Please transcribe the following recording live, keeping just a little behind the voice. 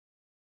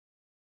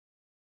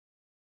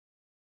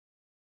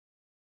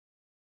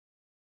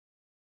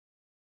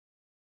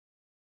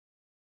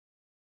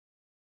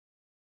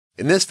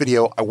In this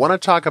video, I want to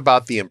talk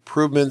about the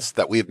improvements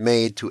that we've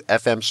made to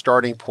FM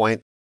Starting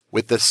Point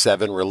with the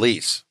 7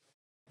 release.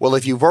 Well,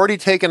 if you've already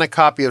taken a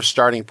copy of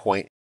Starting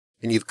Point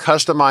and you've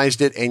customized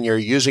it and you're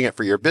using it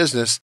for your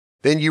business,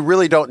 then you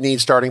really don't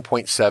need Starting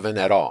Point 7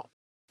 at all.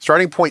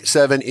 Starting Point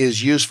 7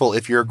 is useful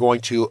if you're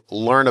going to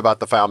learn about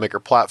the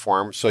FileMaker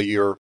platform, so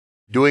you're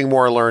doing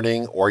more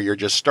learning or you're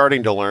just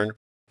starting to learn.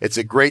 It's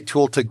a great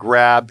tool to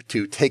grab,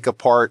 to take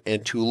apart,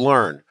 and to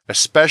learn,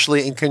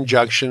 especially in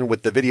conjunction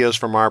with the videos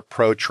from our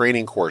Pro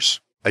Training Course.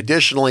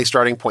 Additionally,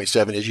 Starting Point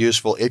 7 is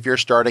useful if you're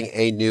starting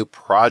a new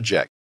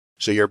project.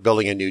 So you're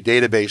building a new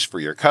database for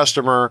your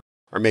customer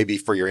or maybe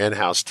for your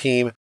in-house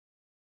team.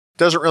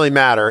 Doesn't really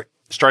matter.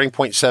 Starting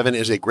Point 7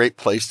 is a great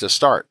place to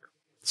start.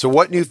 So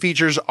what new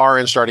features are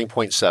in Starting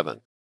Point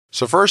 7?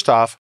 So first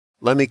off,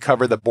 let me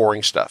cover the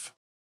boring stuff.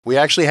 We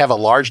actually have a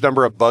large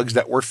number of bugs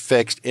that were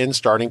fixed in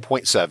Starting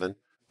Point 7.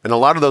 And a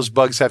lot of those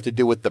bugs have to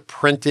do with the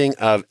printing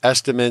of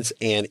estimates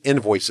and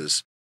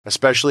invoices,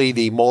 especially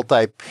the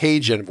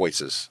multi-page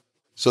invoices.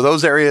 So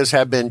those areas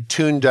have been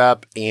tuned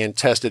up and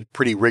tested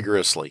pretty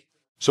rigorously.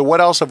 So what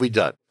else have we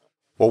done?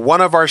 Well,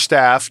 one of our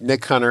staff,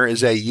 Nick Hunter,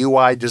 is a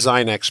UI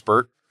design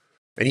expert,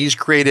 and he's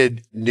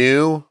created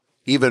new,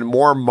 even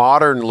more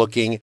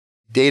modern-looking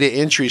data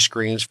entry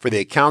screens for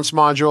the accounts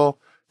module,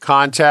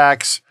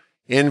 contacts,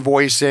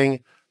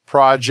 invoicing,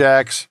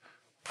 projects,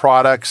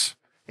 products,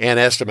 and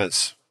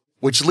estimates.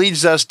 Which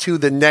leads us to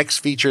the next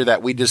feature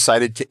that we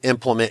decided to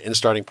implement in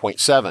Starting Point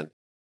 7.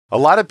 A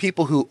lot of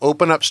people who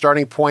open up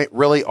Starting Point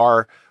really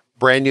are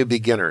brand new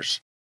beginners.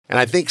 And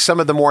I think some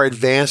of the more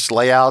advanced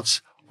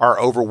layouts are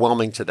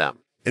overwhelming to them.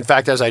 In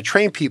fact, as I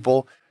train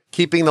people,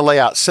 keeping the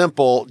layout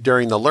simple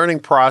during the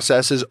learning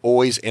process is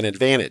always an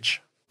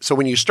advantage. So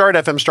when you start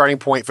FM Starting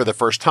Point for the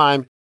first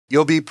time,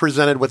 you'll be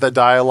presented with a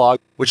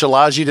dialog which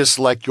allows you to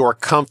select your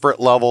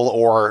comfort level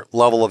or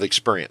level of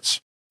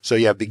experience. So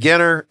you have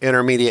beginner,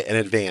 intermediate, and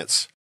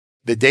advanced.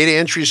 The data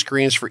entry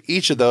screens for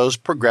each of those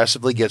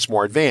progressively gets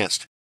more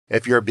advanced.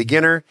 If you're a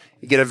beginner,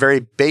 you get a very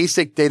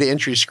basic data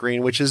entry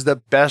screen, which is the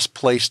best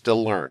place to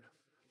learn.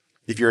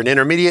 If you're an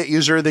intermediate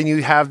user, then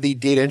you have the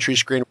data entry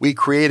screen we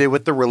created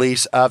with the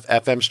release of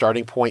FM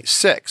Starting Point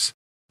 6,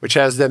 which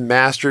has the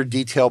master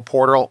detail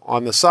portal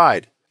on the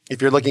side.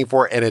 If you're looking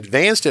for an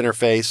advanced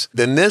interface,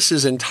 then this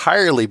is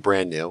entirely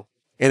brand new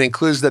and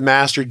includes the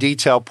master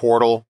detail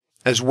portal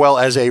as well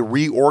as a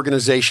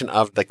reorganization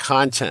of the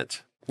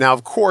content. Now,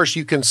 of course,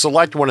 you can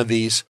select one of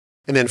these,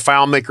 and then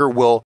FileMaker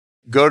will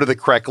go to the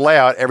correct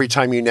layout every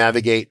time you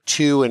navigate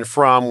to and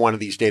from one of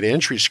these data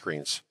entry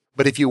screens.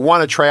 But if you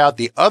want to try out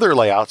the other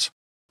layouts,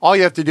 all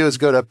you have to do is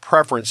go to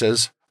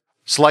Preferences,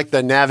 select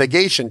the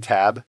Navigation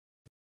tab,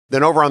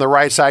 then over on the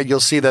right side, you'll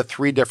see the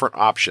 3 different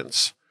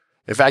options.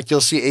 In fact, you'll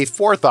see a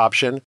 4th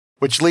option,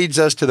 which leads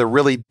us to the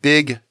really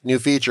big new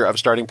feature of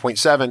Starting Point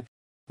 7,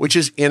 which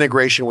is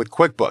integration with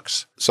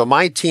QuickBooks. So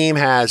my team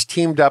has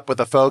teamed up with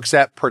the folks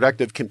at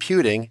Productive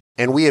Computing,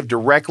 and we have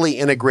directly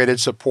integrated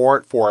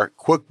support for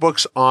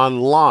QuickBooks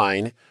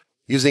Online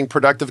using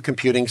Productive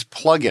Computing's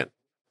plugin.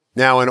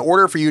 Now, in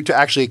order for you to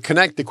actually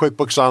connect to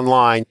QuickBooks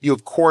Online, you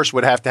of course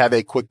would have to have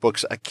a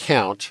QuickBooks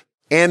account,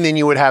 and then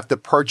you would have to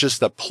purchase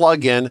the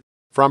plugin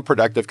from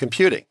Productive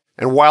Computing.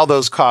 And while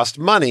those cost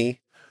money,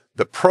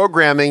 the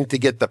programming to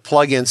get the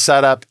plugin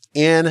set up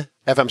in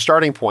FM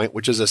Starting Point,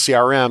 which is a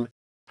CRM,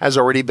 has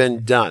already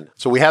been done.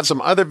 So we have some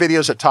other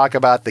videos that talk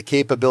about the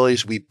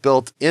capabilities we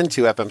built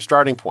into FM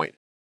Starting Point.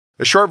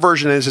 The short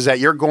version is that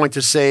you're going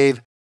to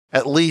save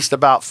at least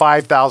about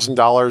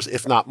 $5,000,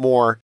 if not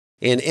more,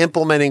 in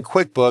implementing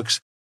QuickBooks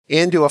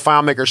into a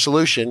FileMaker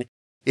solution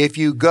if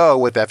you go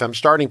with FM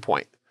Starting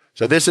Point.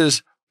 So this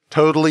is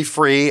totally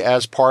free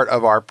as part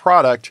of our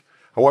product.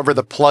 However,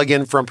 the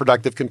plugin from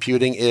Productive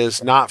Computing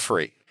is not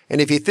free.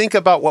 And if you think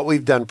about what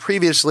we've done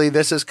previously,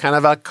 this is kind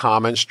of a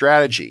common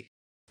strategy.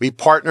 We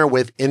partner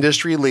with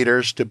industry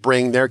leaders to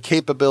bring their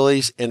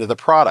capabilities into the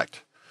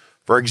product.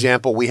 For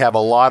example, we have a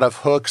lot of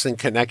hooks and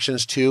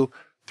connections to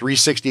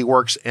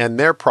 360works and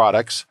their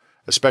products,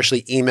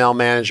 especially email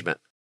management.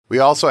 We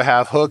also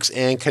have hooks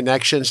and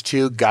connections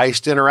to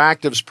Geist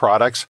Interactive's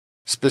products,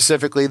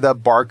 specifically the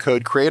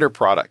Barcode Creator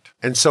product.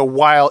 And so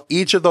while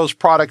each of those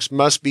products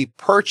must be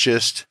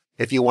purchased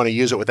if you want to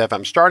use it with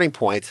FM Starting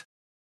Point,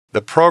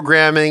 the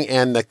programming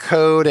and the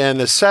code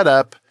and the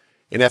setup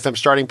in FM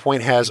Starting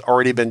Point has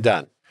already been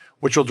done,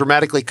 which will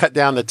dramatically cut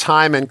down the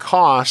time and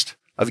cost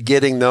of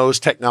getting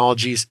those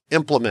technologies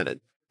implemented.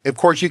 Of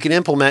course, you can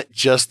implement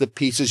just the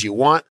pieces you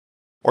want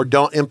or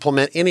don't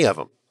implement any of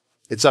them.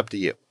 It's up to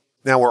you.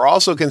 Now, we're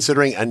also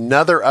considering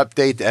another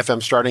update to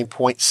FM Starting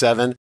Point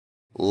 7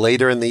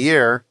 later in the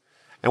year,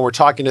 and we're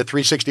talking to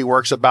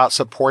 360works about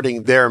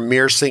supporting their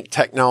MirrorSync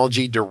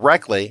technology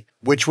directly,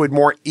 which would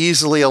more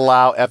easily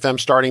allow FM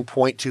Starting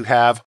Point to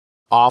have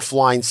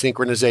offline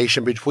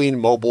synchronization between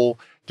mobile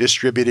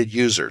distributed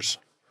users.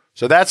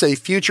 So that's a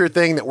future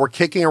thing that we're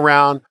kicking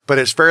around, but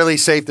it's fairly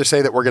safe to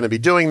say that we're going to be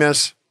doing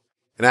this.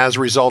 And as a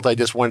result, I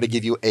just wanted to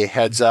give you a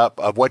heads up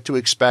of what to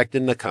expect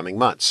in the coming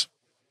months.